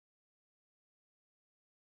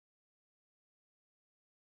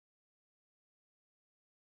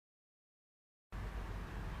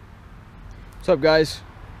What's up, guys?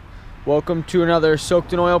 Welcome to another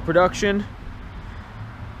Soaked in Oil production.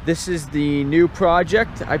 This is the new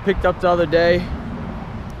project I picked up the other day.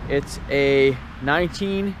 It's a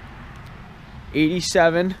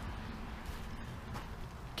 1987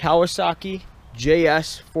 Kawasaki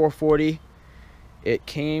js440. It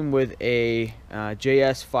came with a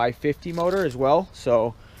js440 motor as well,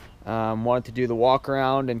 so wanted to do the walk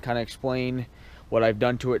around and kind of explain what I've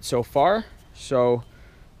done to it so far. So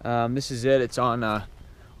this is it. It's on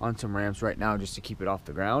some ramps right now just to keep it off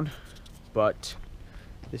the ground, but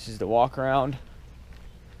this is the walk around.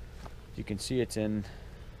 You can see it's in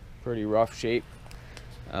pretty rough shape.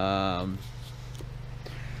 Pull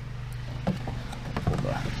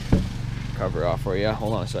the cover off for you.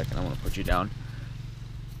 Hold on a second, I want to put you down.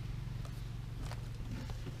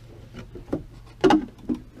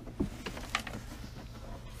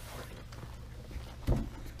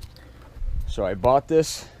 So I bought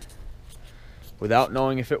this without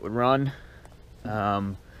knowing if it would run.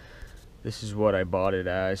 This is what I bought it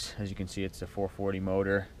as. As you can see, it's a 440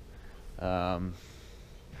 motor. But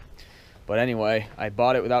anyway, I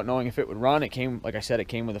bought it without knowing if it would run. It came, like I said, it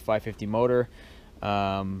came with a 550 motor.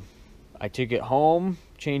 I took it home,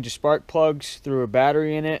 changed the spark plugs, threw a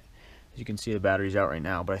battery in it. As you can see, the battery's out right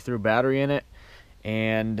now, but I threw a battery in it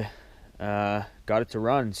and got it to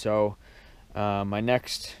run. So my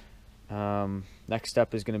next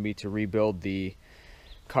step is going to be to rebuild the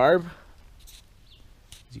carb.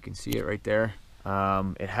 As you can see it right there.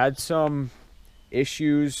 It had some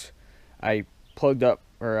issues. I plugged up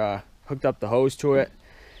or hooked up the hose to it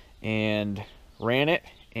and ran it,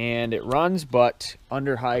 and it runs, but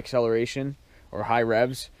under high acceleration or high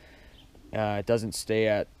revs, it doesn't stay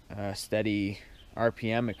at steady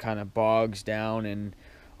RPM. It kind of bogs down and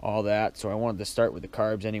all that. So I wanted to start with the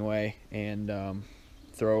carbs anyway and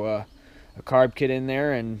throw a carb kit in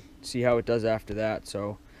there and see how it does after that.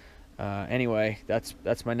 So anyway,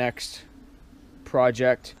 that's my next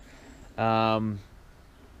project. The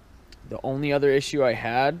only other issue I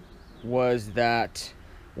had was that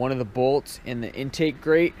one of the bolts in the intake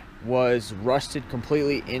grate was rusted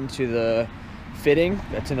completely into the fitting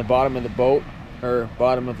that's in the bottom of the boat, or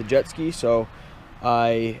bottom of the jet ski. So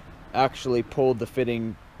I actually pulled the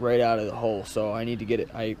fitting right out of the hole, so I need to get it.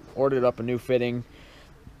 I ordered up a new fitting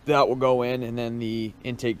that will go in, and then the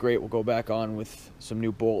intake grate will go back on with some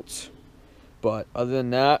new bolts. But other than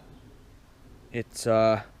that, it's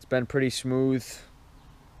been pretty smooth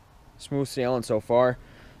sailing so far.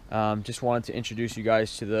 Just wanted to introduce you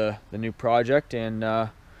guys to the new project, and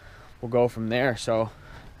we'll go from there. So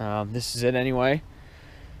this is it anyway.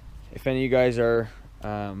 If any of you guys are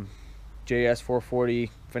js440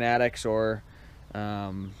 fanatics or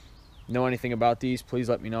know anything about these, please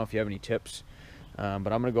let me know if you have any tips.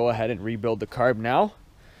 But I'm going to go ahead and rebuild the carb now,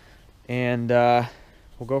 and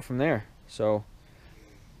we'll go from there. So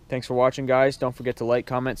thanks for watching, guys. Don't forget to like,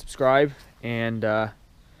 comment, subscribe, and let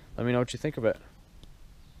me know what you think of it.